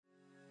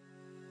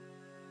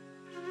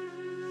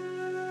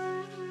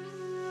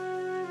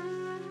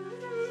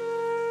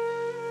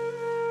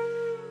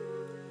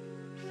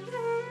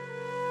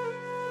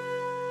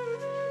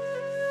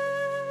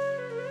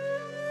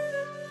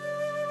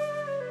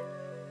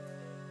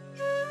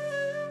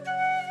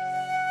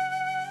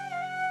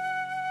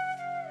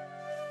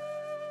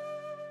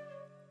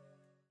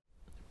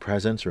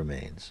presence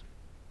remains,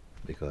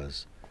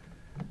 because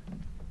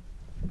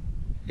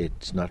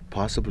it's not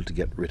possible to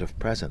get rid of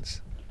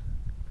presence.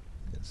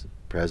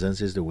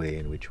 Presence is the way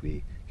in which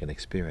we can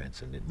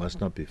experience, and it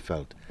must not be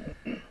felt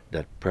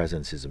that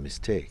presence is a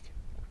mistake.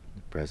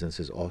 Presence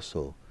is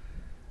also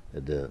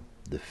the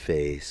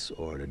face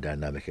or the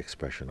dynamic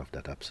expression of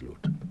that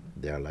absolute.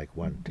 They are like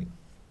one thing,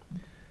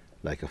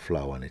 like a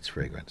flower and its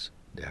fragrance.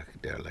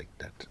 They are like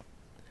that.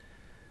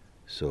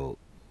 So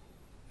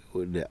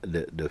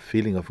the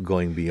feeling of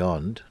going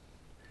beyond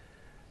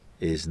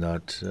is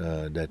not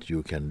that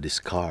you can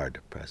discard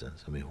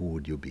presence. I mean, who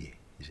would you be?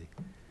 You see,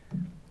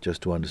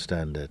 just to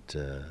understand that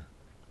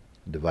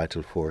the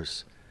vital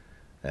force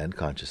and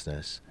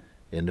consciousness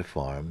in the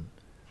form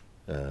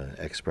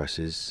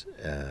expresses,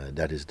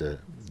 that is the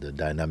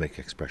dynamic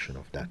expression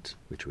of that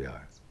which we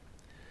are.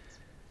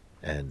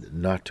 And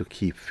not to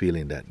keep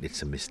feeling that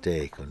it's a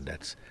mistake and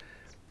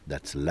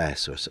that's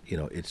less, or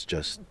it's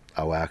just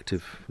our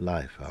active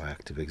life, our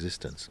active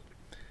existence.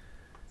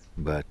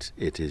 But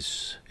it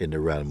is in the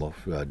realm of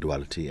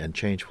duality and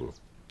changeful.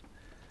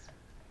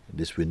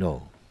 This we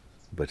know.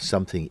 But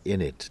something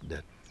in it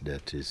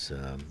that is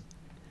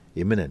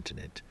immanent in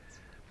it.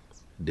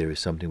 There is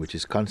something which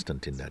is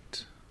constant in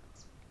that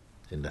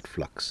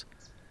flux.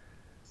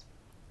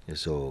 And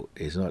so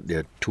it's not,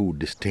 they're two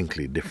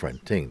distinctly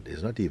different things.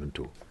 There's not even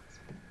two.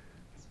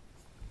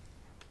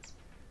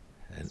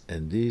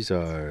 And these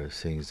are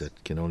things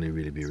that can only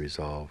really be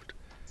resolved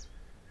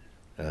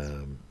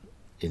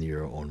in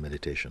your own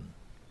meditation.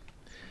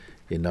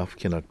 Enough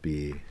cannot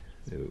be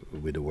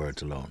with the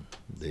words alone.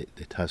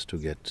 It has to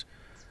get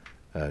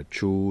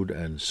chewed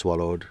and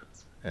swallowed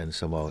and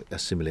somehow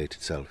assimilate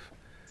itself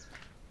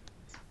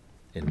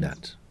in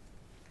that.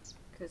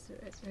 Because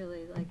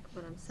really, like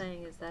what I'm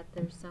saying is that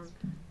there's some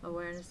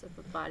awareness of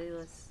a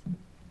bodiless,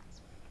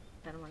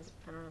 I don't have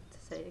to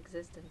say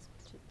existence,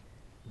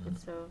 but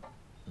it's so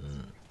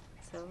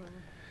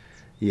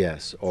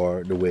yes,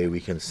 or the way we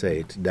can say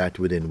it, that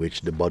within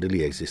which the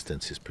bodily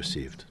existence is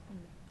perceived.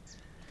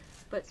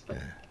 But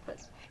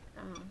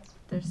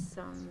there's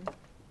some,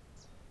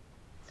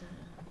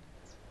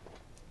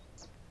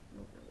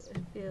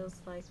 it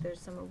feels like there's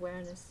some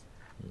awareness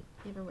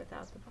even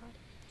without the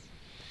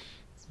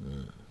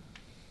body.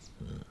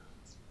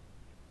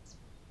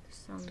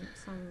 There's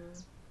some.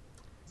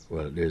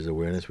 Well, there's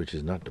awareness which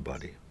is not the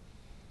body.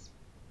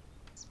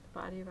 The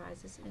body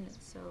arises in it,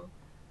 so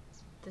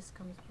this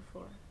comes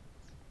before.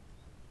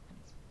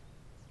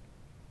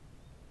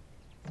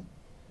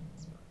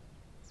 Is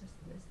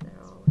there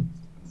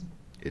always?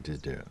 It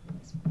is there,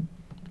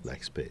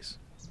 like space.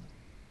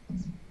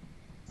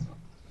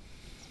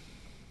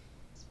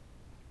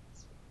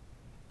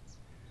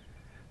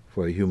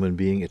 For a human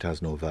being, it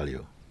has no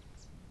value.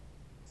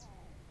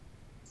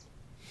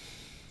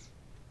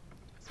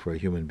 For a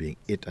human being,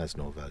 it has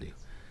no value.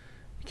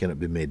 It cannot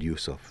be made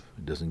use of.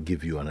 It doesn't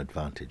give you an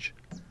advantage.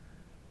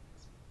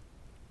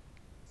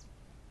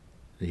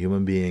 The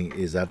human being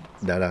is that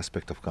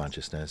aspect of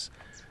consciousness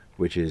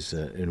which is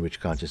in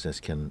which consciousness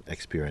can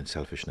experience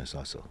selfishness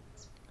also.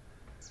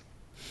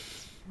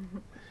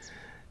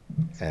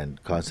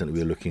 And constantly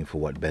we're looking for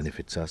what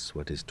benefits us,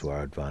 what is to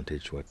our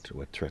advantage,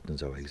 what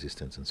threatens our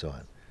existence, and so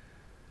on.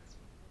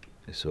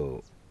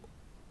 So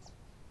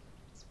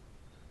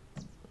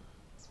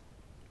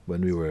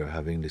when we were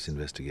having this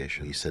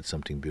investigation, he said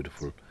something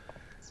beautiful.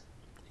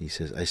 He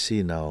says, I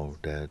see now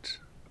that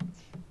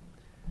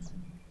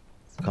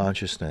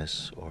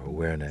consciousness or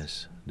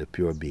awareness, the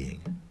pure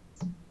being,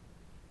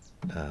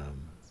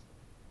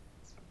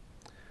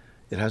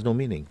 it has no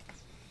meaning.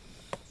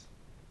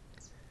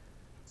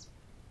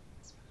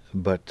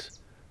 But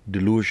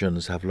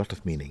delusions have a lot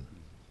of meaning.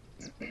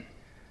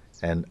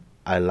 And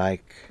I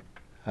like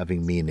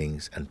having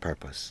meanings and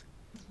purpose.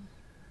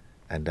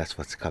 And that's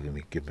what's giving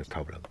me a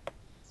problem.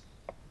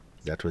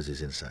 That was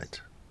his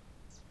insight.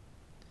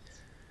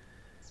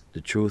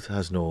 The truth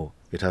has no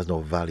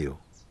value.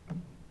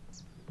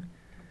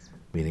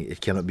 Meaning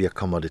it cannot be a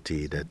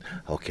commodity that,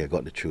 okay, I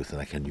got the truth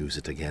and I can use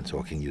it again, so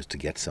I can use to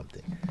get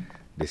something.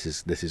 This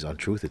is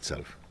untruth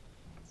itself.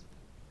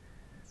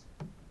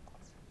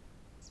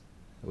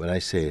 When I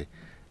say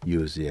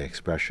use the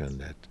expression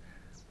that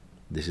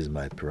this is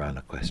my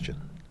Purana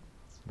question,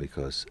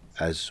 because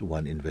as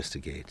one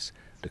investigates,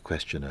 the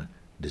questioner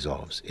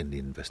dissolves in the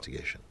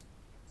investigation.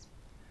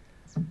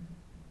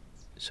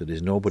 So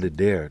there's nobody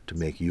there to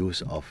make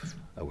use of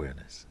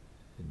awareness.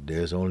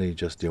 There's only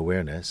just the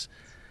awareness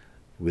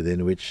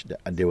within which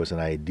there was an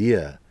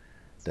idea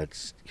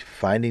that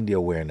finding the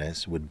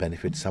awareness would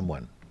benefit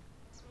someone.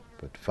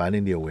 But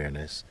finding the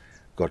awareness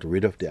got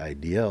rid of the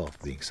idea of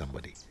being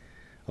somebody,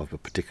 of a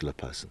particular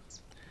person.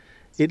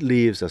 It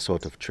leaves a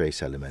sort of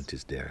trace element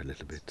is there a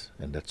little bit,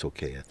 and that's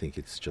okay. I think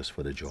it's just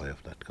for the joy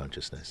of that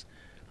consciousness,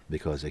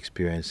 because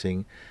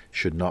experiencing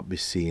should not be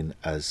seen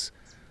as,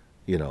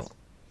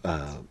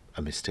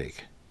 a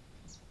mistake.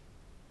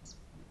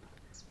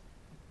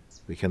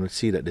 We cannot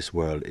see that this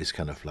world is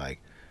kind of like,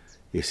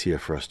 is here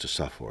for us to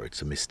suffer.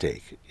 It's a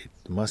mistake. It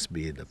must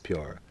be the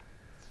pure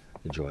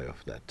joy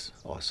of that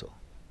also.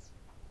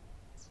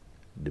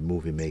 the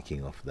movie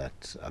making of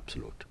that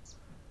absolute,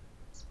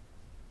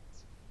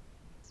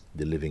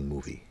 the living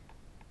movie.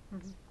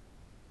 Mm-hmm.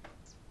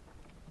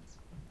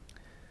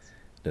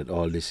 That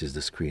all this is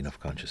the screen of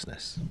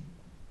consciousness,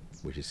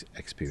 which is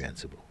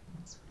experienceable.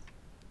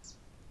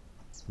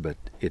 But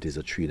it is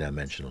a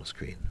three-dimensional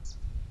screen.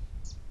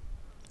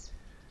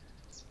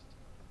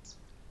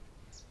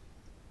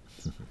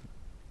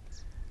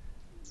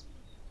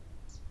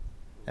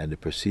 And the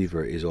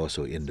perceiver is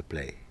also in the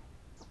play.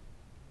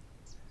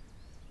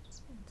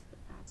 Into the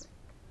fabric.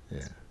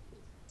 Yeah.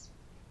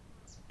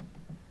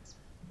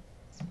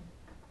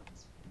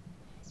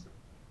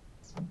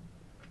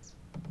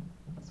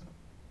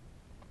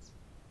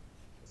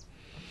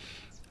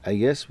 I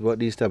guess what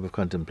these type of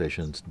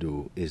contemplations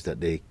do is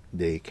that they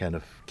kind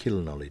of kill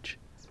knowledge.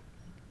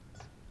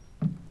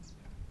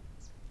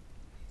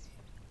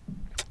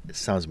 It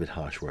sounds a bit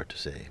harsh word to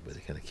say, but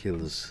it kind of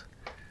kills.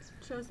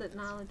 Shows that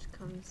knowledge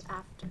comes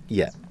after.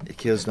 Yeah, it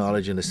kills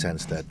knowledge in the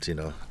sense that, you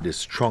know, there's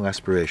strong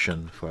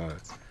aspiration for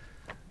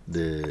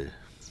the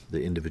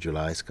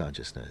individualized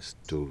consciousness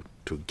to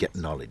get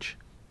knowledge.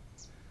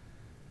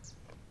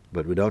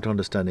 But without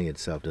understanding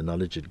itself, the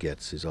knowledge it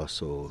gets is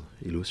also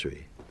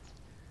illusory.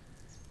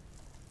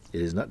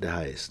 It is not the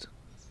highest.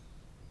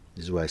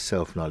 This is why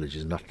self-knowledge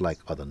is not like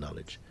other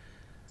knowledge.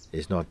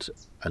 It's not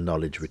a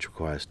knowledge which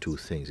requires two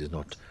things. It's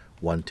not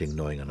one thing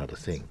knowing another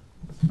thing.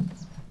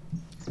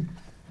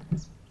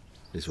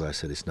 This is why I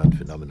said it's not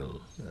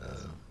phenomenal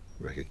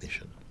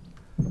recognition.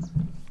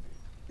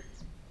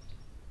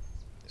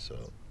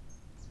 So,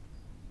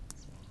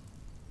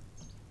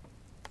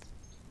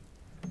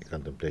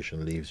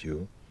 contemplation leaves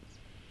you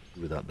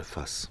without the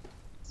fuss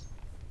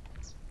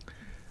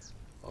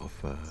of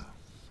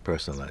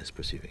personalized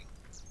perceiving.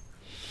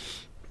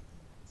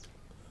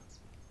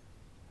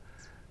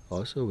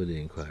 Also with the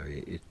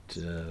inquiry, it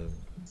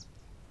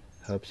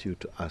helps you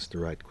to ask the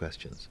right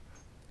questions.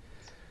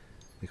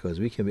 Because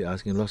we can be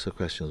asking lots of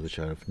questions which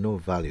are of no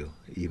value,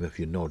 even if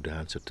you know the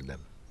answer to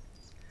them.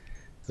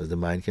 Because the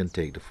mind can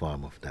take the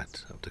form of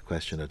that, of the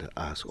question that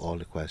asks all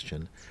the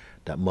question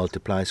that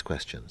multiplies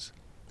questions.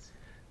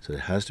 So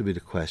it has to be the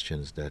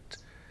questions that,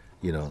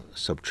 you know,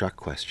 subtract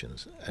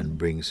questions and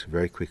brings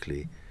very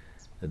quickly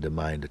the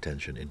mind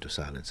attention into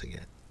silence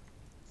again.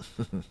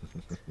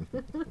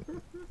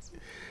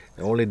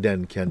 Only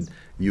then can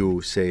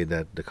you say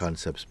that the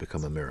concepts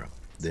become a mirror.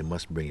 They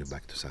must bring you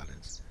back to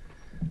silence.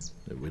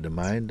 With the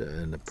mind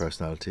and the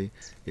personality,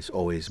 it's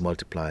always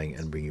multiplying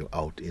and bring you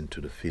out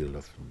into the field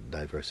of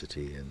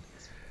diversity. And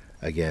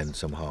again,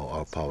 somehow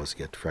our powers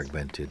get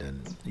fragmented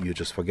and you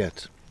just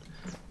forget.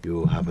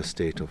 You have a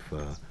state of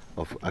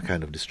a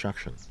kind of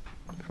distraction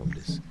from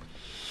this.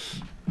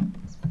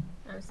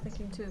 I was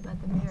thinking too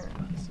about the mirror,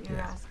 because you were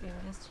Yeah. asking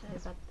yesterday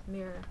about the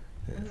mirror.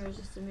 Yeah. The mirror is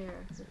just a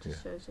mirror, it just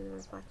Yeah. shows you the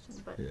reflection.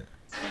 But Yeah.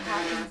 what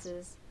happens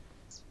is,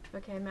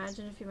 okay,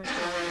 imagine if you went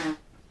shopping,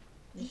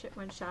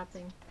 went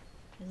shopping,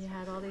 and you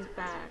had all these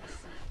bags,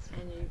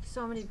 and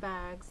so many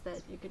bags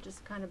that you could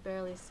just kind of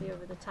barely see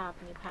over the top,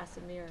 and you pass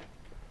a mirror,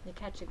 and you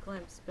catch a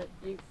glimpse, but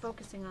you're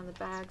focusing on the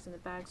bags, and the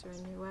bags are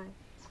in your way.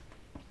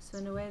 So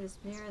in a way, this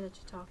mirror that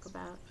you talk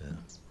about, Yeah.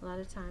 a lot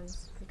of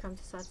times we come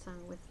to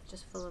satsang with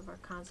just full of our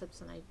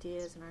concepts and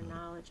ideas and our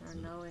knowledge and our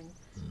knowing,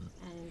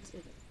 and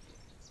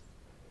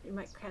you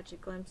might catch a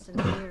glimpse in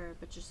the mirror,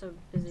 but you're so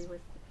busy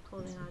with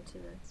holding on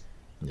to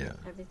Yeah.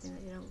 everything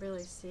that you don't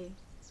really see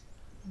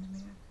in the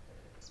mirror.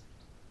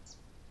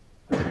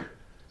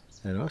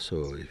 And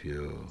also, if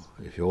you're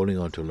holding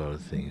on to a lot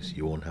of things,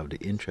 you won't have the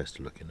interest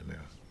to look in the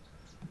mirror.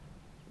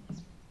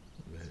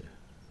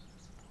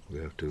 You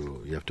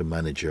have to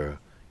manage your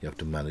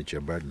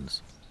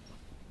burdens,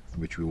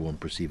 which we won't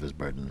perceive as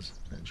burdens,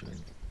 actually.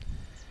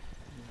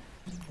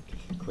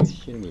 A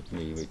question with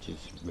me which has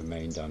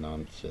remained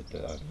unanswered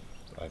that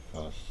I've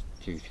asked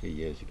 2-3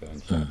 years ago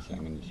in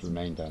satsang, and it's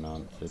remained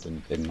unanswered.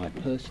 And in my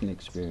personal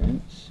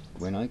experience,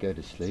 when I go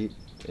to sleep,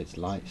 it's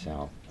lights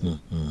out. No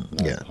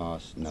Yeah.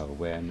 past, no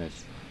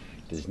awareness.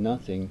 There's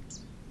nothing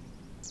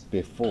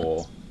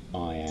before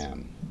I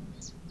am,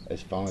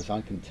 as far as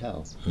I can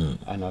tell.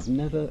 And I've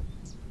never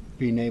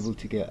been able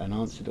to get an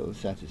answer that will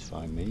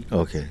satisfy me.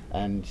 Okay.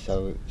 And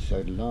so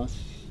the last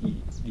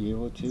year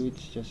or two,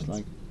 it's just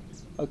like,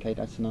 okay,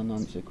 that's an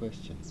unanswered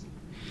question.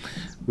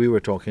 We were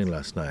talking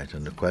last night,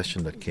 and the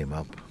question that came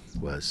up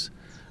was,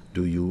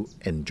 do you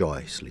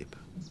enjoy sleep?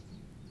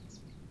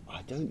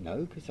 I don't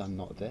know, because I'm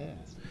not there.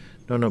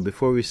 No,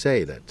 before we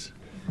say this,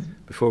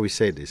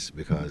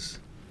 because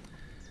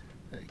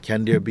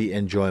can there be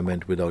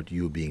enjoyment without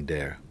you being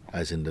there,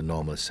 as in the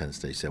normal sense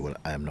they say, well,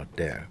 I am not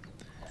there?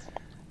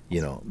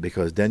 You know,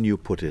 because then you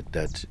put it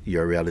that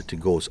your reality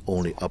goes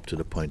only up to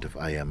the point of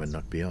I am and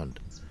not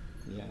beyond.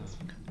 Yeah.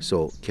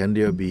 So can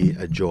there be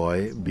a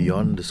joy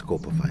beyond the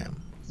scope of I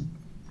am?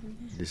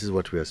 This is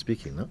what we are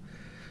speaking, no?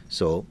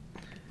 So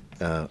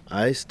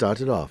I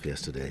started off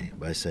yesterday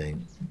by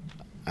saying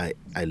I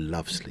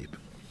love sleep.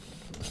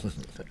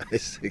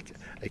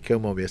 I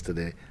came home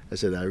yesterday. I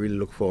said, I really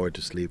look forward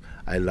to sleep.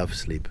 I love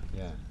sleep.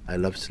 Yeah. I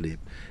love sleep.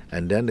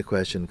 And then the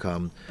question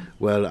comes,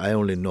 well, I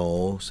only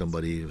know,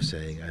 somebody was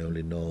saying, I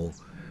only know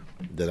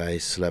that I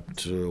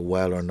slept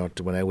well or not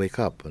when I wake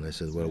up. And I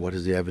said, well, what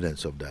is the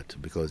evidence of that?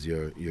 Because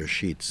your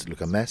sheets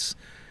look a mess.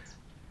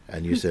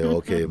 And you say,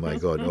 okay, my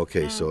God,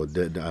 okay, so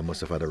I must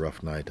have had a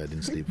rough night. I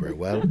didn't sleep very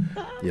well.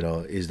 You know,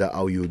 is that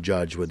how you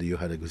judge whether you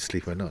had a good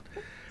sleep or not?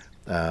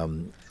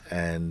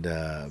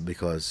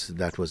 Because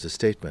that was the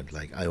statement,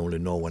 like, I only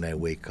know when I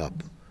wake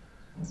up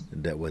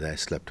that whether I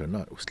slept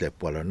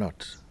well or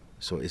not.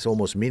 So it's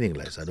almost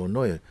meaningless. I don't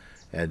know.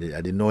 I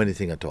didn't know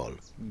anything at all.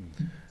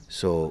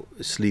 So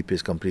sleep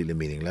is completely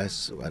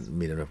meaningless. I don't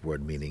know if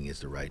word meaning is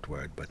the right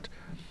word, but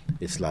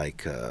it's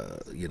like,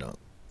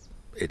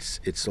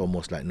 it's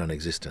almost like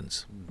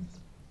non-existence.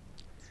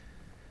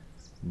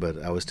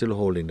 But I was still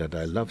holding that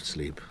I loved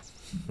sleep.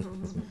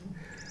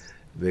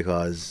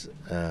 Because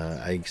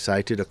I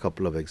cited a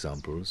couple of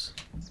examples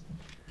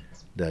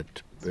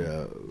that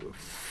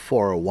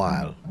for a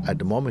while, at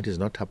the moment is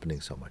not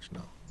happening so much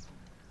now.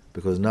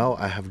 Because now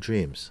I have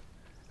dreams,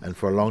 and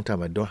for a long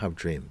time I don't have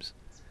dreams.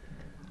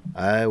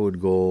 I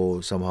would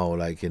go somehow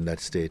like in that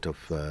state of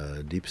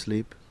deep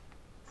sleep,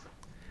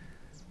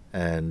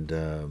 and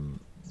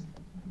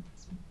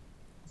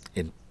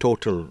in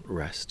total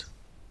rest.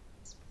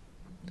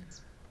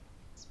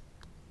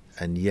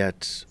 And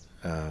yet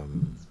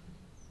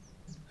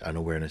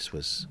unawareness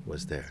was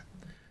there.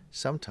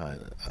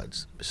 Sometimes I'd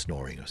be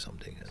snoring or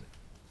something,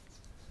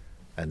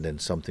 and then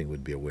something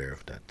would be aware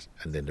of that,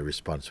 and then the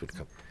response would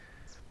come.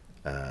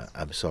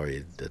 I'm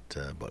sorry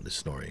about the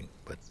snoring,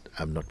 but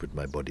I'm not with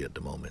my body at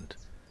the moment.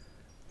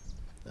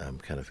 I'm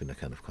kind of in a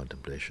kind of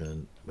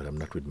contemplation, but I'm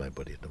not with my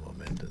body at the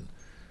moment, and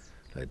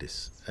like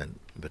this.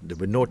 But there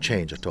would no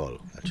change at all,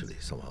 actually,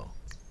 somehow.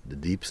 The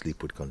deep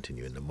sleep would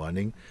continue. In the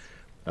morning,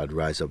 I'd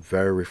rise up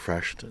very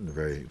refreshed and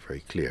very,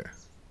 very clear.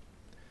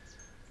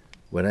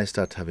 When I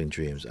start having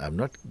dreams, I'm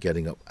not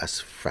getting up as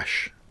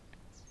fresh.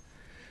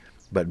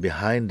 But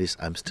behind this,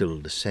 I'm still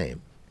the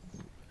same.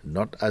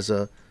 Not as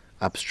a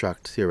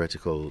abstract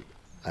theoretical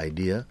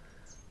idea,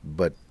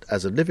 but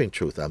as a living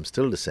truth, I'm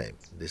still the same.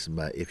 This is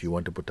if you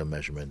want to put a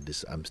measurement,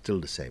 I'm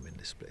still the same in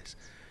this place.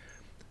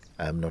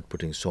 I'm not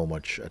putting so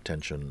much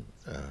attention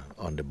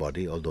on the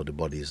body, although the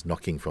body is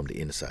knocking from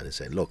the inside and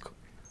saying, look,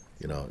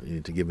 you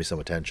need to give me some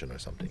attention or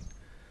something.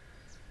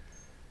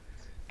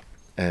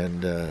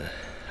 And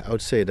I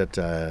would say that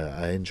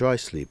I enjoy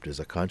sleep. There's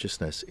a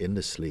consciousness in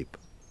the sleep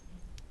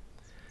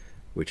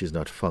which is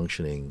not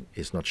functioning,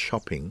 is not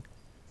shopping,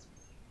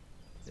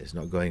 is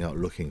not going out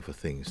looking for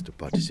things to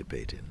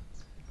participate in.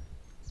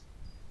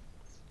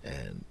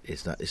 And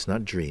it's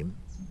not dream.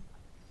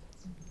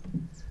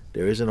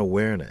 There is an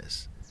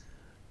awareness,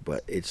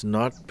 but it's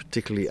not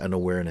particularly an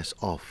awareness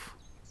of.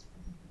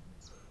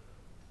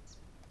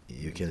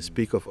 You can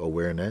speak of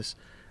awareness,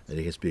 and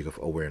you can speak of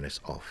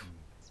awareness of.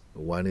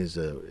 One is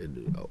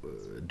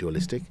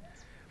dualistic,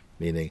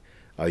 meaning,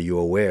 are you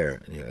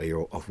aware? Are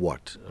you of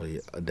what?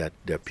 That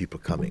there are people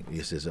coming.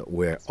 This is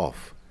aware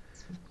of.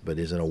 But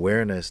there's an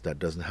awareness that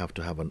doesn't have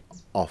to have an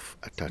of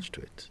attached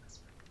to it.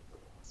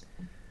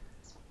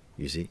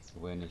 You see?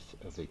 Awareness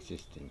of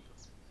existing.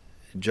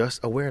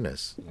 Just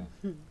awareness.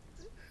 Yeah.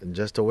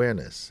 Just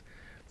awareness.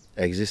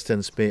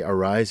 Existence may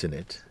arise in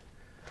it,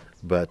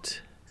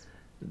 but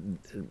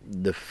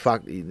the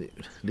fact,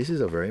 this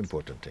is a very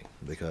important thing,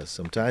 because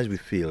sometimes we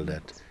feel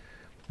that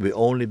we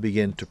only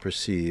begin to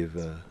perceive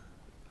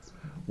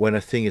when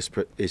a thing is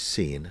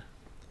seen,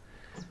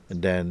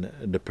 and then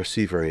the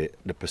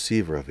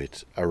perceiver of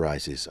it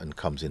arises and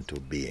comes into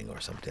being or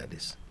something like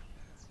this.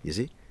 You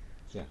see?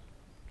 Yeah.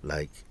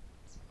 Like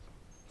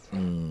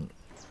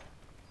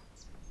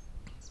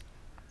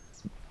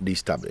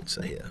these tablets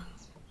are here.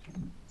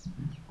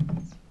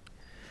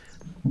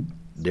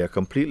 They are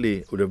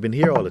completely, would have been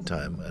here all the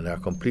time, and are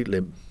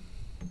completely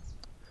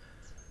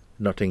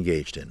not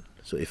engaged in.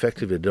 So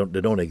effectively,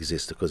 they don't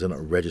exist because they're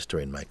not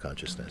registering my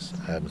consciousness.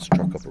 I haven't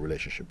struck up a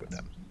relationship with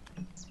them.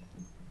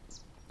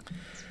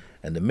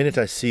 And the minute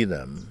I see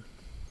them,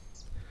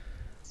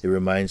 it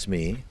reminds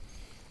me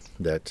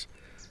that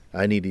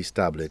I need these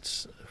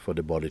tablets for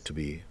the body to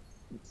be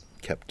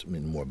kept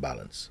in more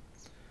balance.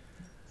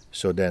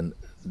 So then,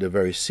 the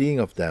very seeing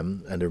of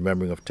them and the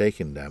remembering of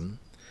taking them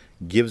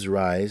gives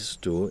rise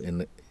to,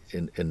 in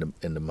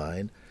the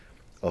mind,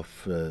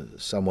 of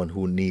someone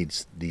who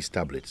needs these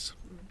tablets.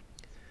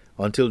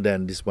 Until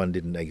then, this one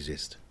didn't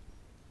exist.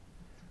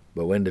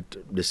 But when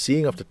the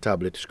seeing of the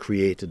tablets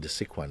created the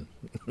sick one,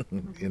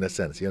 in a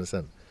sense, you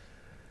understand?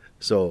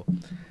 So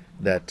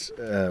that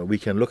we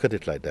can look at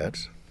it like that,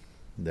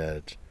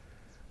 that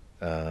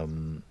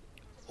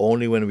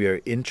only when we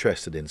are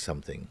interested in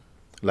something,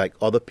 like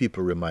other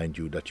people remind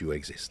you that you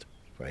exist,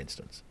 for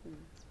instance.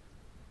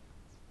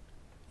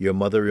 Your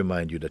mother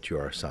reminds you that you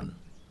are a son.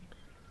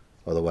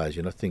 Otherwise,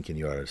 you're not thinking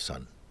you are a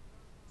son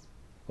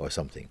or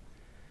something.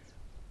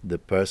 The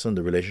person,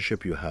 the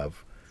relationship you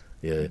have,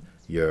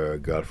 your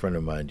girlfriend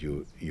reminds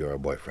you you're a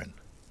boyfriend,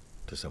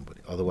 to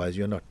somebody. Otherwise,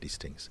 you're not these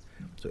things.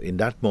 So in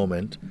that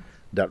moment,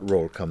 that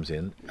role comes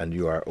in, and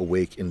you are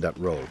awake in that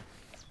role.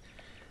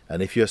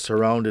 And if you're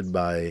surrounded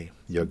by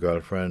your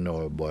girlfriend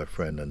or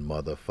boyfriend and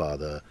mother,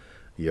 father,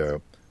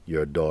 your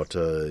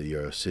daughter,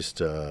 your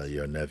sister,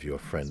 your nephew,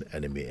 friend,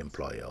 enemy,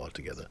 employer,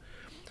 altogether,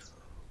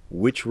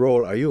 which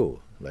role are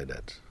you like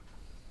that?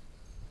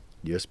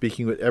 You're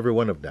speaking with every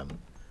one of them.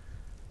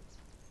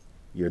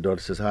 Your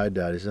daughter says, "Hi,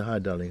 Dad." He says, "Hi,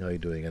 darling, how are you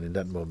doing?" And in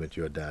that moment,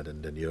 you're Dad.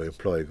 And then your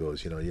employer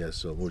goes, "Yes,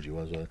 so Muji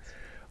wants one.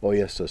 Oh,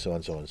 yes, so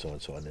and so and so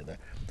and so on." And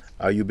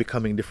are you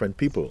becoming different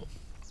people?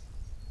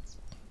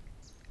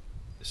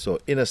 So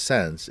in a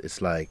sense,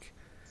 it's like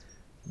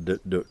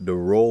the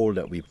role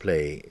that we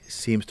play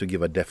seems to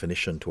give a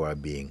definition to our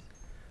being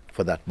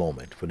for that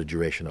moment, for the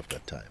duration of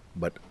that time.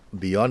 But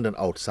beyond and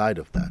outside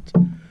of that,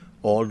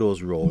 all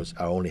those roles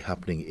are only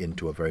happening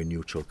into a very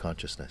neutral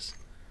consciousness,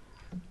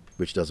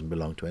 which doesn't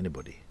belong to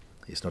anybody.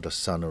 It's not a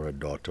son or a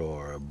daughter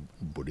or a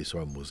Buddhist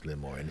or a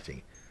Muslim or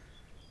anything.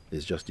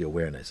 It's just the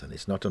awareness, and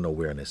it's not an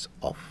awareness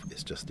of,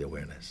 it's just the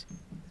awareness.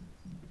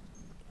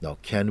 Now,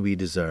 can we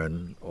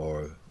discern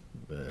or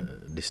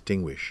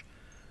distinguish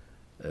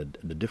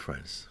the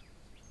difference?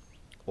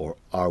 Or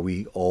are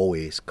we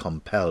always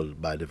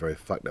compelled by the very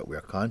fact that we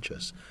are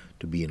conscious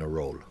to be in a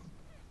role?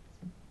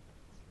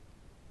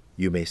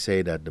 You may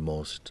say that the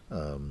most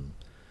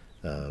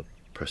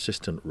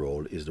persistent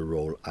role is the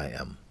role I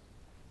am.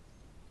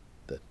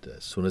 That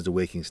as soon as the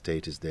waking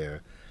state is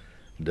there,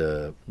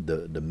 the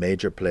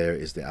major player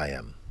is the I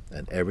am,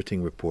 and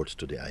everything reports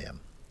to the I am.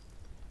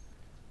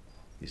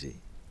 You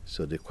see?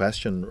 So the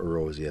question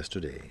arose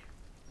yesterday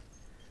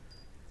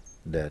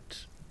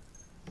that,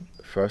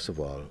 first of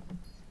all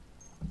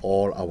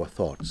our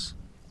thoughts,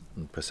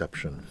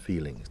 perception,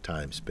 feelings,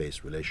 time,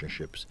 space,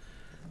 relationships,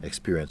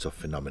 experience of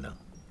phenomena,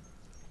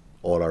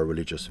 all our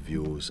religious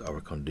views,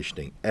 our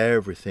conditioning,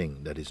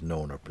 everything that is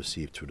known or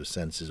perceived through the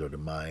senses or the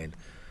mind,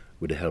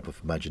 with the help of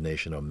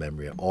imagination or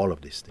memory, all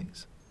of these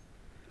things,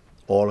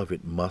 all of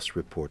it must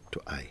report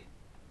to I,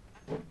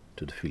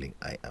 to the feeling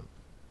I am,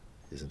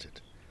 isn't it?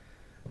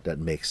 That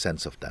makes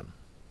sense of them,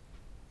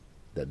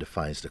 that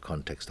defines the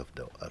context of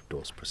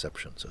those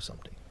perceptions or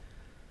something.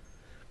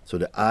 So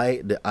the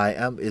I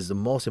am is the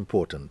most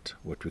important,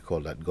 what we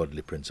call that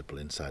godly principle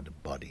inside the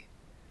body.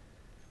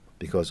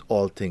 Because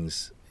all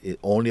things,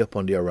 only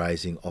upon the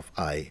arising of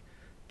I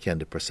can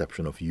the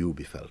perception of you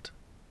be felt,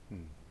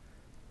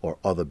 or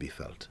other be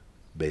felt,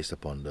 based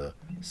upon the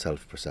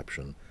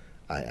self-perception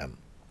I am.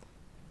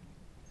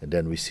 And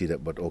then we see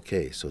that, but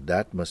okay, so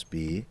that must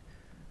be,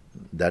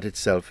 that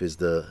itself is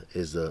the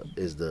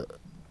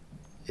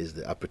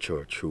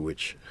aperture through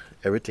which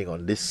everything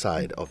on this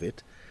side of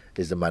it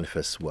is the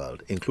manifest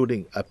world,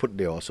 including, I put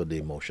there also the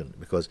emotion,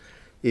 because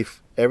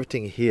if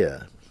everything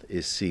here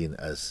is seen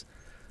as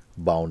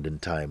bound in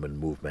time and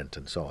movement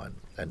and so on,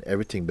 and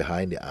everything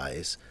behind the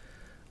eyes,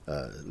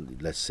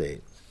 let's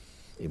say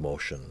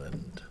emotion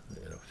and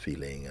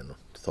feeling and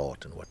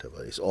thought and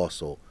whatever, is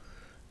also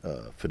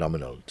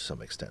phenomenal to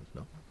some extent,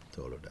 no?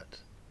 To all of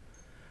that.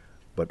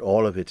 But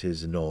all of it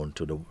is known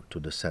to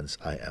the sense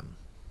I am,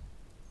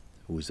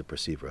 who is the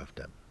perceiver of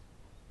them.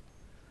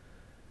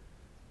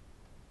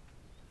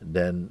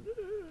 Then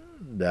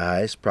the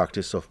highest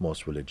practice of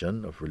most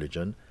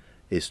religion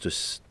is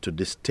to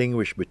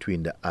distinguish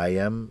between the I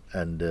am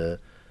and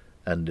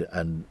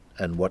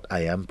what I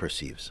am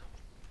perceives,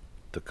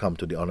 to come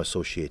to the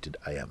unassociated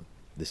I am.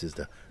 This is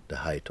the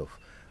height of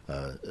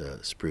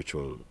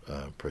spiritual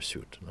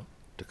pursuit, no?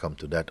 To come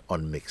to that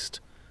unmixed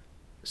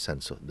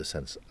sense of the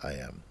sense I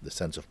am, the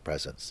sense of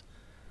presence.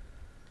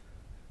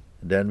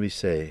 Then we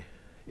say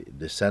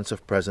the sense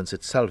of presence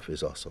itself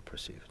is also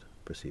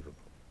perceivable.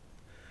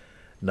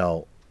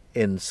 Now,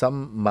 in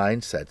some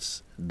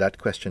mindsets, that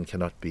question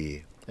cannot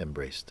be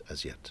embraced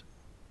as yet.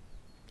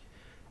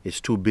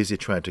 It's too busy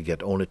trying to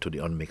get only to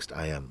the unmixed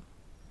I am,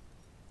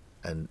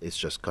 and it's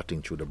just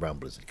cutting through the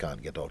brambles. It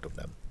can't get out of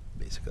them,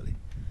 basically.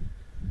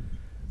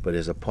 But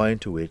there's a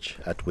point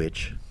at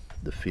which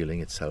the feeling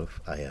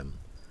itself, I am,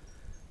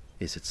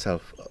 is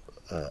itself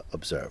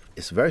observed.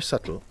 It's very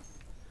subtle.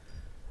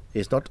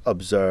 It's not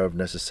observed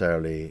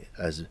necessarily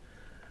as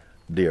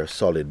there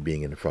solid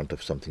being in front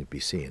of something to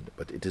be seen,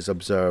 but it is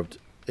observed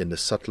in the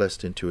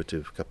subtlest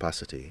intuitive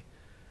capacity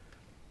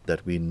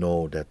that we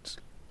know that,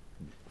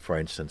 for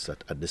instance,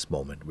 that at this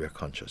moment we are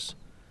conscious,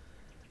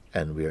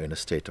 and we are in a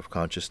state of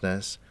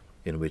consciousness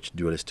in which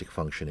dualistic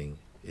functioning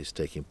is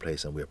taking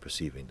place, and we are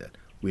perceiving that.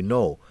 We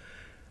know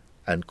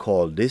and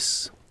call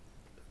this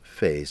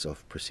phase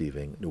of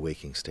perceiving the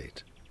waking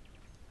state.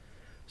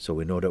 So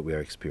we know that we are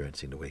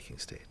experiencing the waking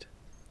state.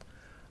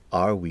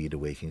 Are we the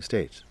waking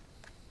state?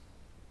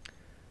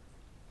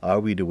 Are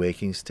we the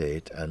waking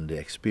state and the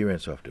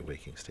experience of the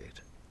waking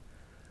state?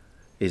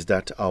 Is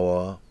that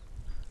our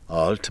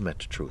ultimate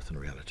truth and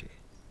reality?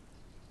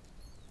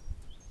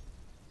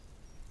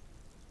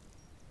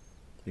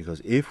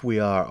 Because if we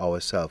are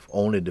ourselves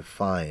only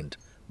defined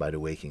by the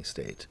waking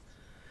state,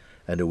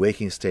 and the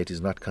waking state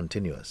is not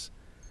continuous,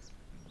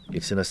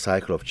 it's in a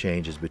cycle of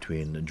changes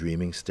between a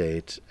dreaming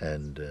state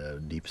and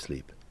deep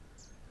sleep.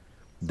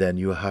 then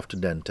you have to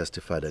then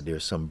testify that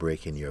there's some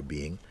break in your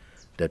being,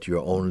 that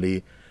you're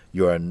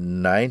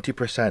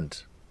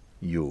 90%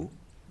 you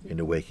in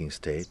the waking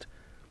state,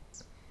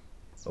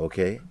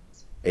 okay,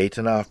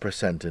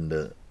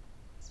 8.5%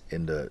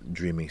 in the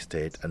dreaming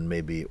state, and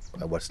maybe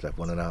what's left,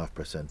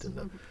 1.5%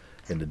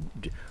 in the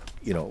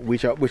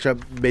which are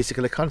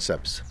basically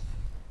concepts.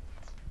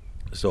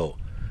 So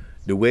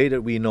the way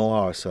that we know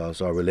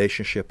ourselves, our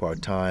relationship, our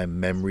time,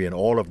 memory, and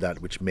all of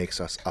that, which makes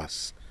us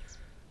us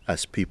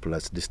as people,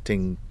 as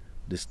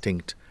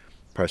distinct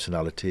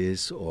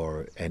personalities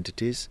or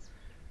entities,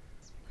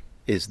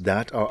 is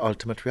that our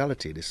ultimate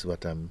reality? This is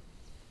what I'm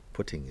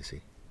putting, you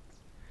see.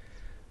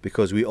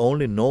 Because we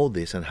only know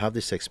this and have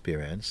this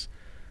experience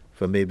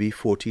for maybe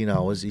 14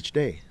 hours each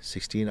day,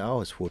 16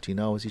 hours, 14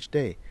 hours each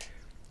day.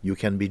 You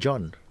can be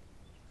John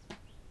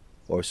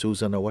or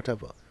Susan or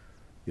whatever.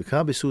 You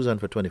can't be Susan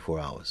for 24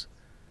 hours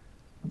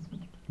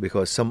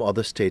because some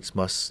other states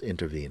must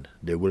intervene.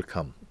 They will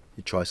come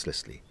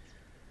choicelessly.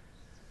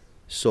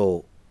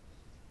 So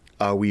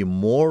are we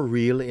more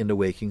real in the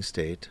waking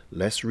state,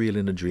 less real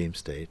in the dream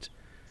state,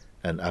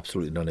 and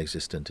absolutely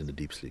non-existent in the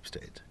deep sleep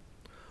state?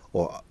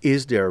 Or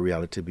is there a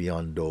reality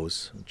beyond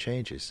those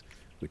changes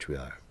which we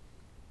are?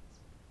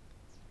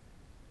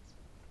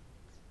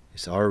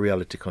 Is our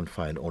reality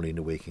confined only in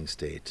the waking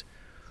state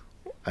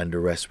and the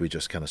rest we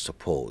just kind of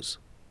suppose?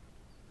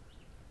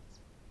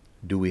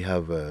 Do we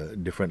have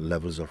different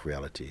levels of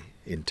reality,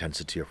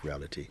 intensity of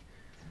reality?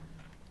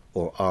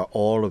 Or are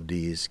all of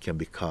these can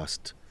be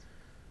cast,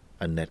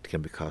 a net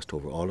can be cast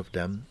over all of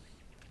them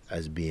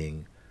as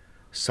being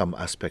some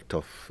aspect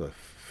of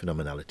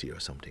phenomenality or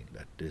something,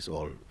 that is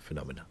all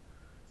phenomena?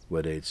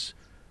 Whether it's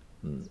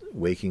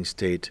waking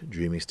state,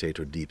 dreaming state,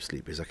 or deep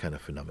sleep is a kind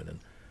of phenomenon.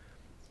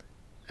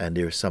 And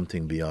there is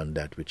something beyond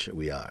that which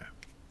we are,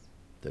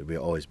 that we are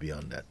always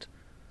beyond that,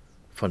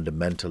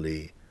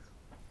 fundamentally,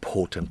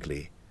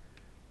 potently,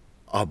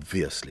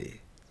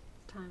 obviously,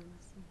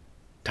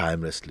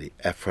 timelessly,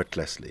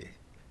 effortlessly,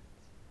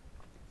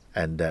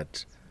 and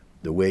that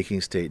the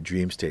waking state,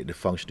 dream state, the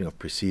functioning of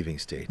perceiving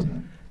state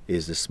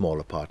is the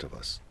smaller part of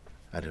us.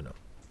 I don't know.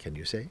 Can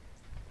you say?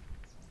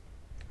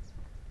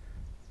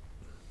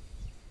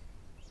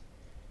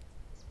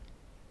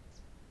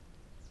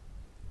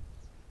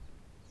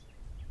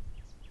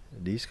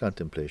 These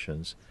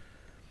contemplations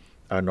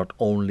are not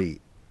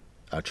only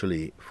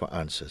actually for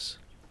answers.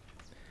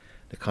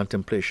 The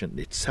contemplation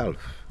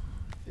itself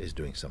is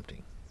doing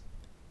something.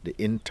 The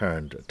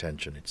interned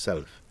attention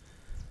itself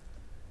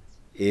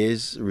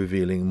is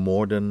revealing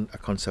more than a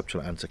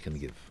conceptual answer can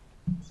give.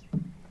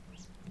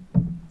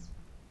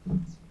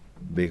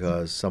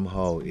 Because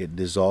somehow it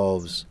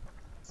dissolves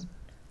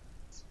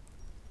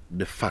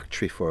the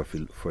factory for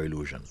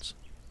illusions.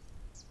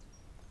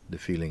 The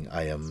feeling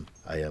I am,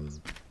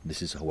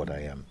 this is what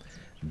I am.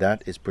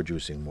 That is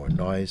producing more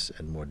noise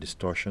and more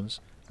distortions,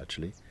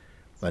 actually.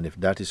 And if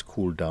that is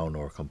cooled down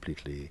or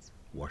completely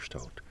washed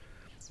out,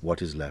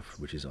 what is left,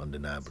 which is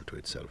undeniable to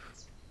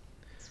itself,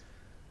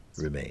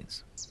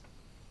 remains.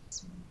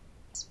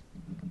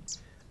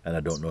 And I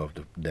don't know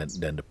if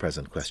then the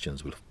present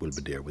questions will be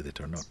there with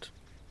it or not.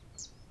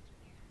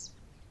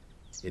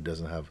 It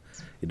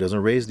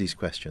doesn't raise these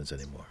questions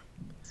anymore.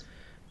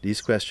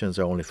 These questions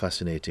are only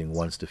fascinating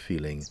once the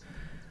feeling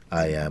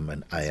I am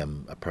and I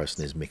am a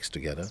person is mixed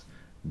together.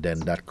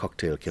 Then that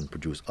cocktail can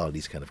produce all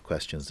these kind of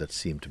questions that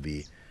seem to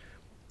be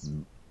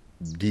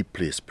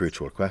deeply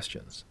spiritual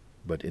questions.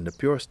 But in the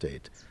pure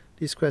state,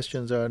 these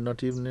questions are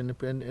not even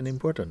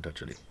important,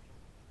 actually.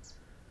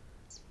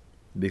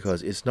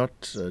 Because it's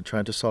not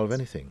trying to solve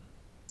anything.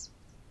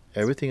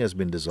 Everything has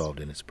been dissolved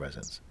in its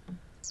presence.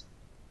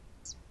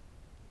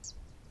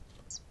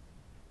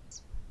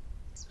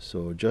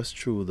 So just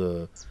through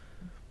the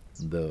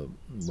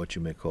what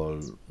you may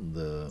call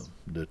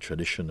the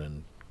tradition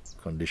and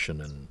condition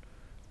and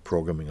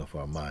programming of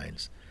our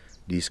minds,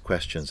 these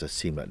questions that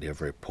seem like they're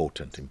very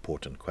potent,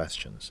 important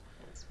questions,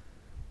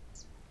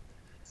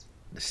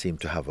 they seem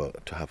to have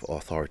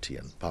authority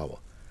and power.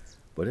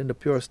 But in the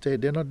pure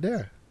state, they're not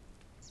there.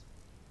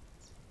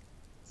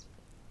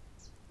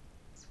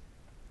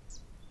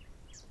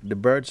 The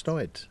birds know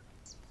it,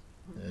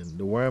 and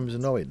the worms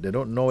know it. They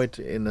don't know it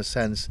in a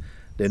sense.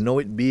 They know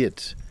it be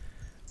it,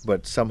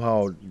 but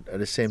somehow at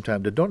the same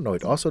time they don't know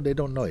it. Also, they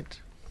don't know it.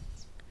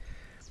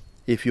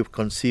 If you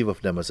conceive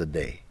of them as a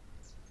they.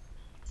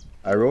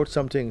 I wrote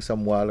something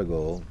some while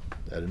ago.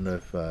 I don't know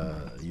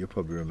if you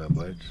probably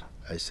remember it.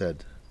 I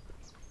said,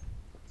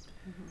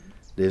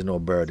 there's no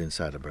bird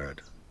inside a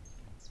bird.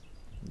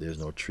 There's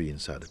no tree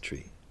inside a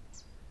tree.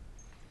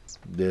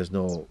 There's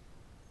no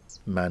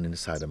man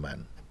inside a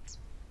man.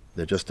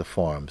 They're just the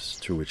forms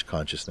through which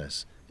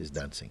consciousness is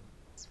dancing.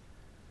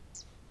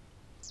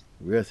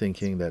 We are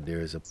thinking that there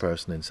is a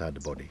person inside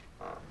the body.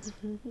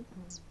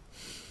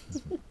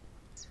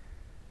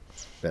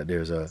 That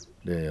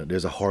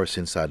there's a horse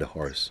inside a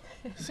horse,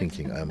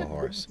 thinking I'm a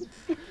horse.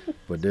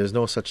 But there's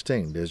no such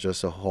thing. There's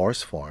just a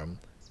horse form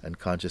and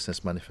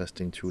consciousness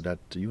manifesting through that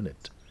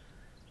unit.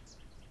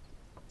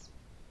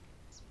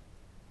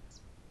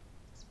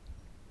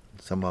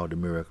 somehow the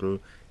miracle,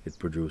 it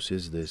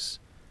produces this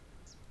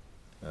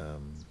a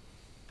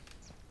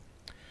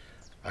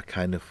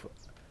kind of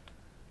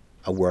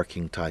a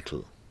working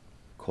title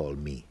called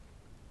me.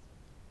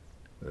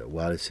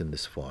 While it's in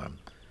this form,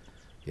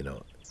 it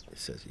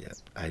says, yeah,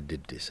 I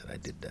did this and I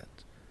did that.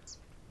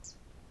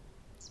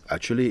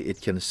 Actually,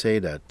 it can say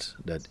that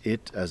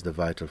it, as the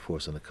vital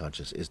force and the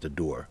conscience, is the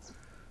doer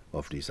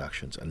of these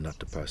actions and not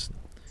the person.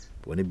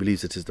 But when it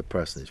believes it is the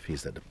person, it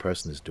feels that the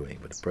person is doing,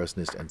 but the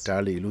person is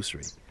entirely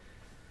illusory.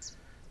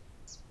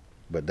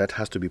 But that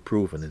has to be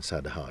proven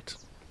inside the heart.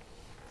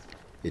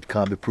 It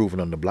can't be proven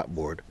on the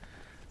blackboard.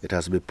 It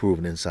has to be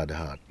proven inside the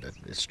heart that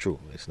it's true.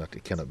 It's not.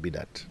 It cannot be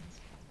that.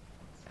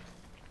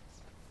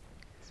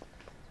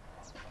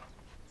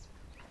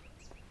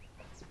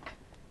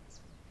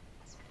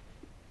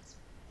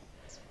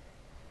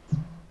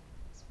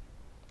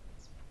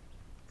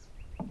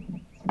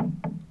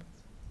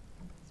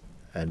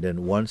 And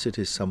then once it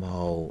is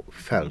somehow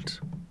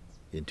felt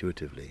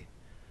intuitively,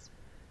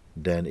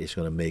 then it's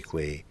going to make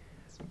way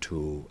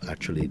to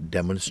actually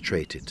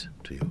demonstrate it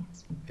to you.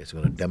 It's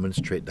going to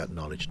demonstrate that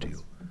knowledge to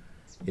you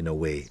in a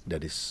way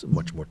that is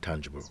much more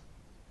tangible.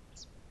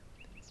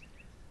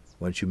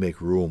 Once you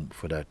make room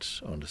for that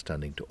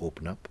understanding to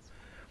open up,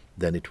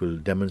 then it will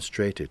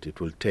demonstrate it. It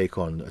will take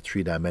on a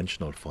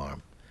three-dimensional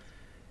form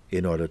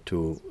in order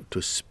to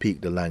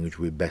speak the language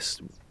we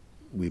best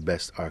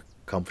are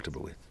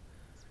comfortable with.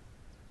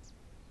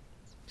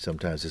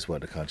 Sometimes it's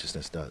what the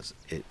consciousness does.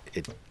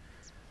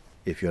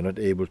 If you're not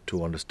able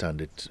to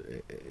understand it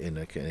in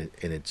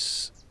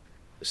its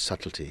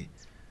subtlety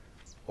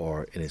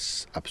or in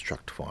its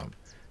abstract form,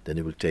 then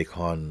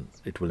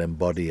it will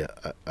embody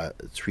a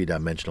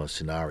three-dimensional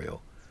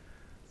scenario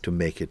to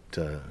make it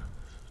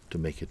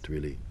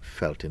really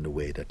felt in the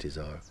way that is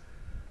our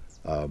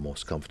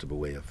most comfortable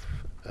way of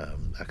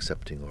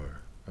accepting or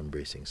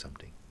embracing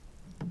something.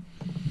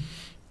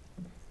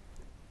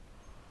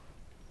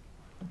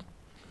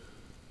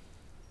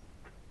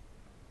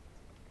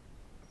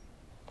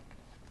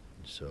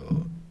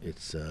 So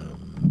it's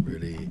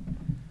really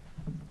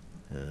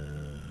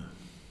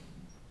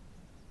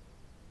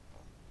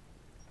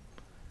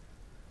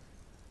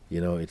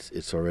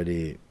it's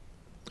already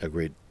a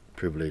great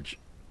privilege,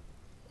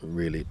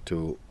 really,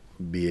 to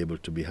be able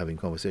to be having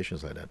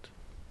conversations like that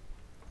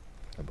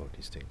about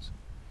these things.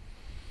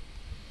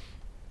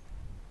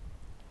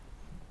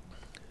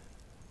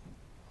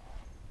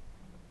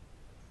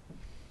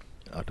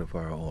 Out of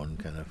our own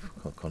kind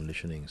of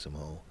conditioning,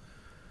 somehow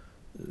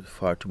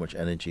far too much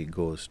energy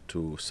goes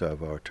to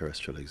serve our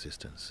terrestrial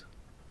existence,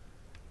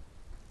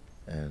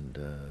 and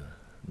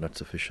not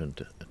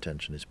sufficient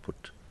attention is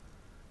put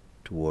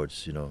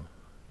towards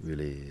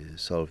really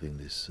solving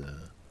this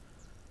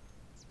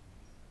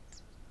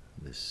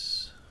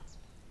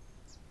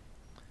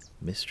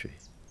mystery.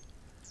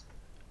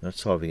 Not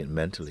solving it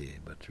mentally,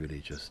 but really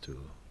just to,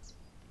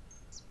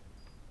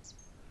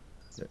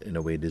 in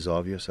a way,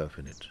 dissolve yourself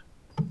in it.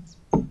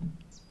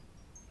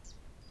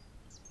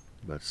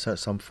 But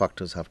some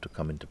factors have to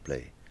come into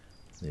play,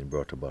 and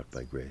brought about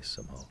by grace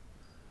somehow.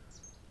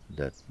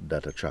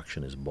 That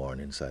attraction is born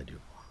inside you.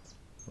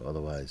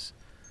 Otherwise,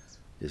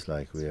 it's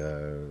like we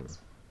are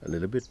a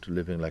little bit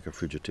living like a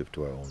fugitive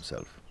to our own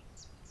self.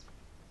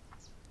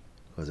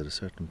 Because at a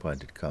certain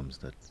point it comes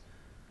that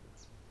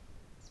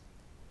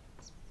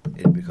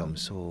it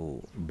becomes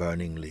so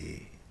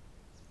burningly,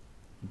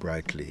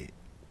 brightly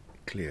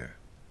clear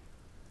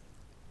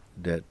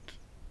that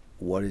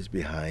what is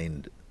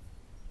behind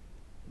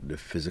the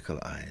physical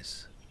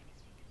eyes,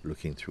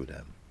 looking through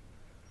them,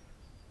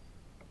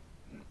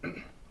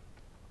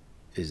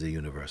 is the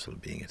universal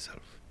being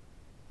itself,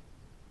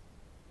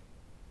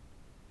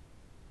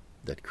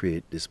 that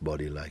create this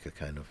body like a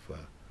kind of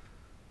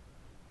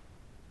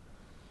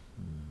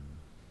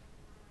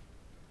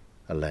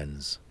a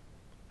lens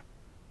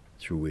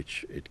through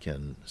which it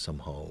can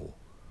somehow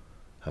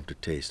have the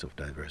taste of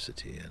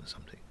diversity and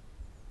something.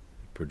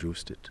 It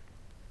produced it.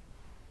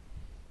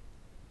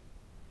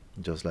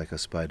 Just like a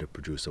spider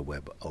produces a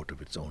web out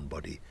of its own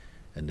body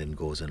and then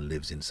goes and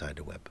lives inside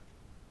the web.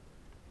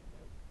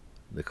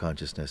 The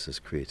consciousness has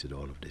created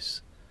all of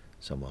this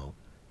somehow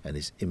and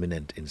is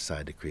immanent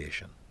inside the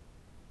creation,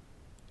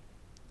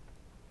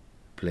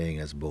 playing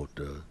as both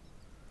the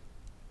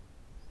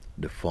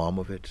form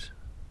of it,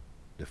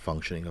 the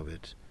functioning of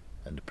it,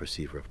 and the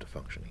perceiver of the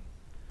functioning,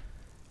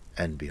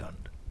 and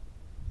beyond.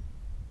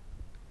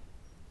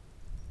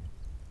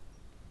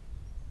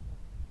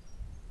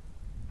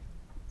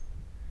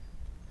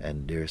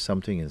 And there is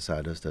something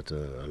inside us that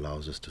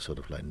allows us to sort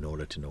of like know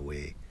that in a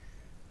way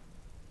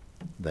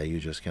that you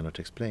just cannot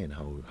explain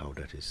how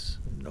that is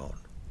known.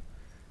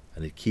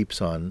 And it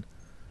keeps on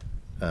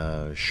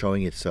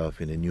showing itself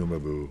in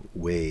innumerable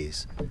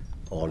ways,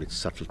 all its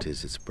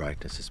subtleties, its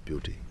brightness, its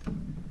beauty.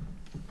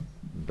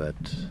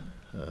 But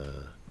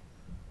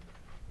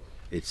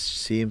it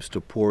seems to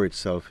pour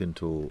itself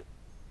into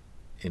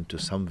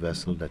some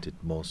vessel that it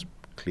most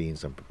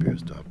cleans and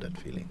prepares to have that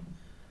feeling.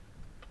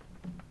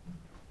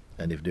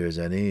 And if there's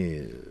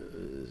any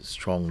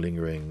strong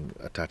lingering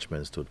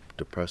attachments to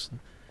the person,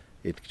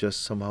 it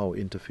just somehow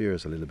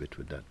interferes a little bit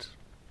with that.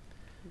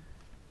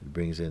 It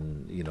brings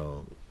in,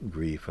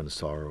 grief and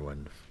sorrow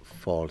and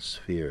false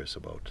fears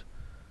about,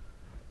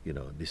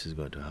 this is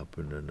going to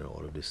happen and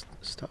all of this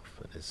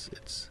stuff.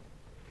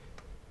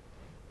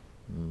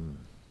 And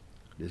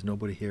there's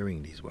nobody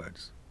hearing these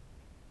words.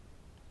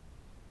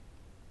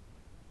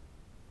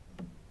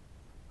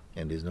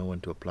 And there's no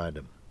one to apply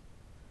them.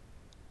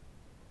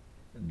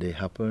 They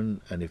happen,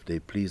 and if they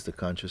please the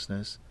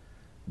consciousness,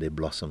 they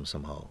blossom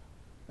somehow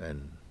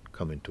and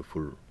come into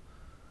full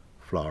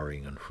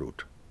flowering and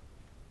fruit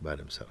by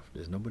themselves.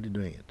 There's nobody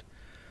doing it.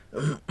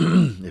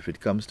 If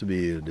it comes to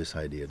be this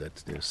idea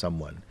that there's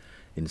someone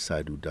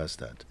inside who does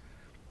that,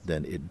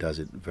 then it does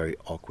it very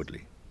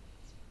awkwardly.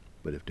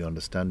 But if the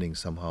understanding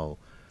somehow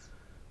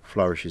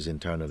flourishes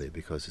internally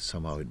because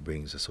somehow it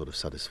brings a sort of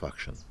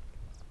satisfaction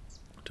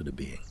to the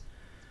being,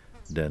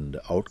 then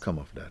the outcome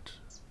of that,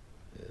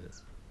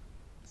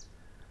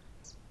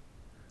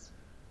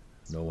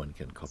 no one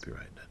can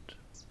copyright that.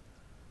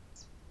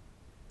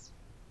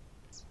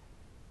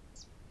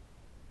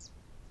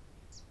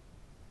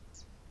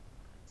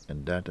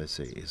 And that, I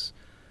say, is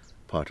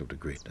part of the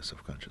greatness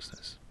of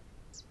consciousness.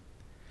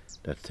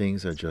 That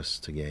things are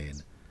just,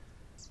 again,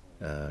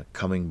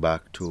 coming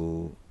back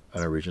to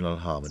an original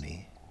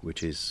harmony,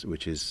 which is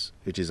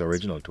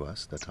original to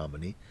us, that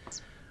harmony,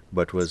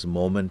 but was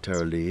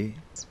momentarily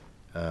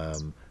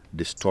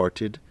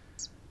distorted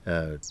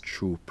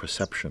through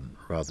perception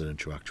rather than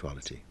through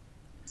actuality.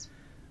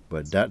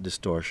 But that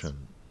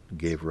distortion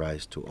gave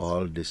rise to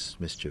all this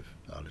mischief,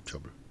 all the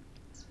trouble.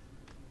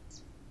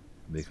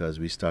 Because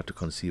we start to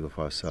conceive of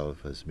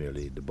ourselves as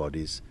merely the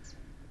bodies,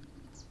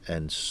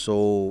 and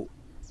so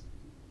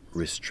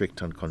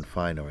restrict and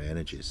confine our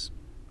energies,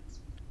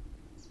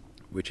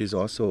 which is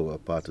also a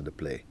part of the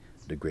play,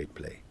 the great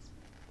play,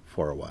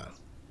 for a while.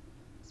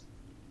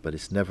 But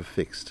it's never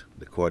fixed.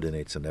 The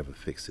coordinates are never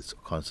fixed. It's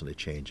constantly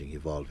changing,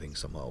 evolving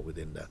somehow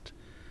within that.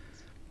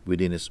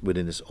 Within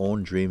its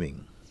own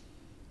dreaming,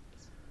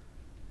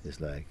 it's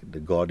like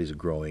the God is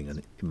growing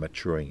and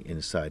maturing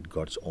inside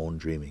God's own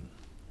dreaming.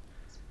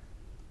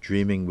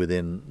 Dreaming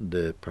within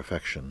the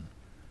perfection,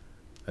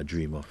 a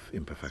dream of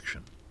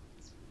imperfection,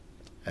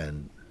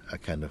 and a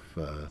kind of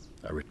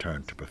a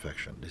return to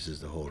perfection. This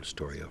is the whole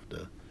story of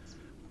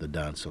the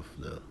dance of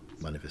the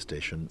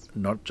manifestation,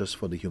 not just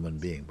for the human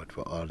being, but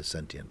for all the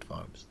sentient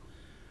forms,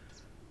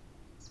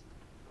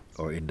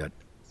 or in that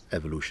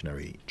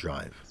evolutionary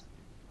drive.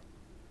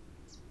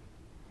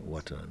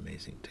 What an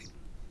amazing thing.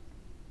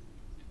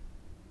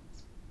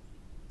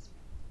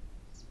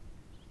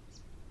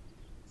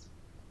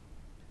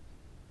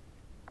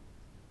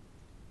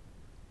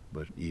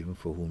 But even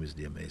for whom is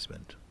the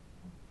amazement?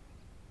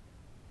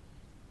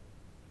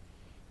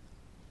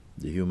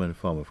 The human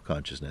form of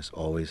consciousness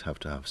always have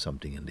to have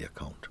something in the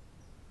account.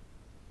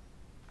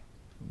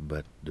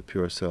 But the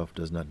pure self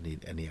does not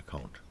need any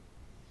account.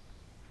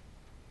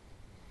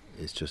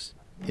 It's just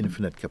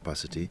infinite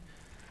capacity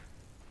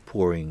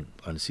pouring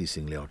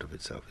unceasingly out of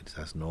itself. It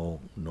has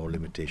no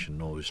limitation,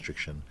 no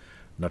restriction.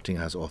 Nothing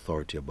has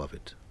authority above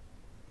it.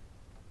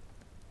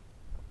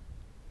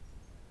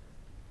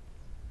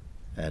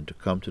 And to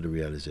come to the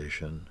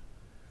realization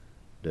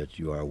that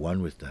you are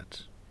one with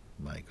that,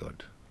 my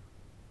God.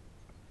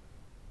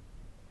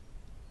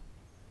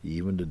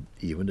 Even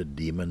the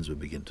demons will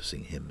begin to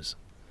sing hymns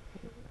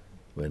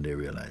when they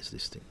realize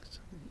these things.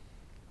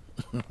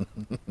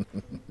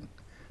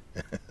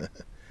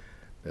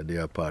 That they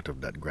are part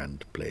of that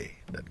grand play,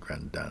 that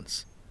grand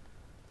dance.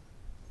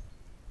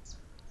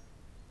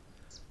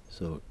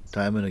 So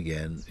time and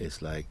again,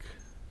 it's like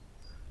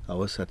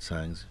our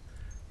satsangs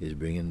is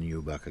bringing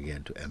you back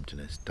again to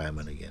emptiness, time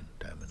and again,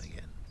 time and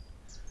again.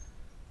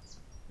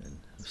 And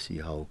see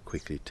how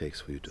quickly it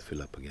takes for you to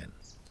fill up again.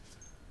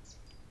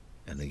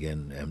 And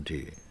again,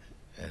 empty,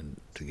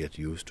 and to get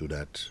used to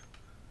that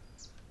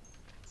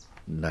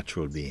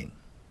natural being,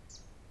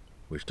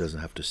 which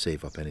doesn't have to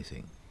save up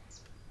anything.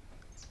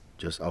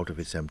 Just out of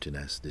its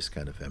emptiness, this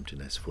kind of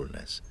emptiness,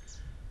 fullness,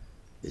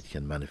 it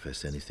can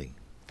manifest anything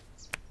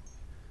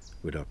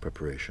without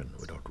preparation,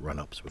 without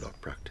run-ups, without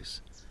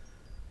practice.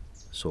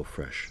 So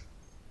fresh.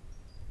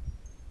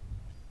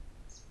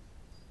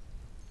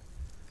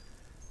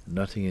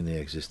 Nothing in the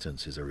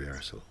existence is a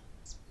rehearsal.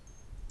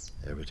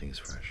 Everything is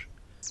fresh,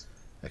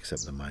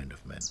 except the mind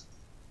of men.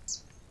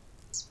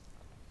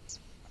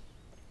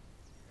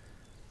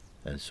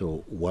 And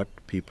so what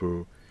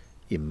people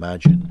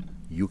imagine,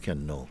 you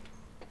can know.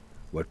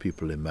 What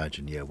people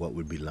imagine, what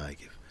would be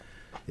like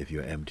if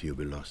you're empty, you'll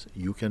be lost.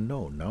 You can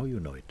know, now you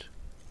know it.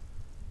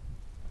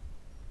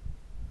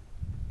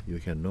 You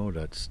can know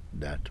that's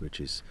that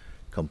which is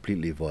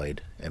completely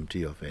void,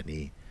 empty of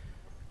any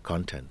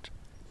content,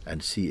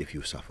 and see if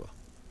you suffer.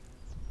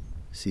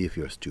 See if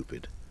you're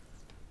stupid.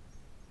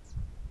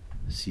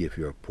 See if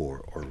you're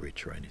poor or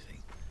rich or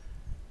anything.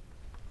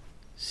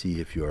 See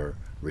if you're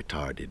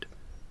retarded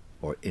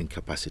or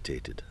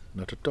incapacitated.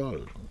 Not at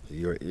all.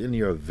 You're in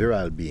your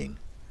virile being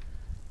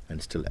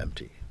and still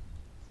empty.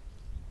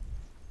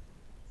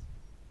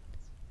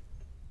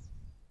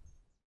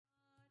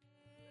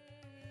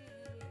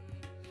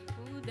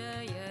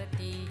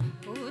 उदयति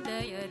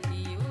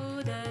उदयति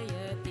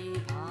उदयति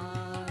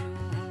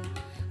भानुः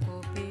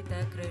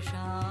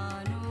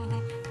कुपितकृशानुः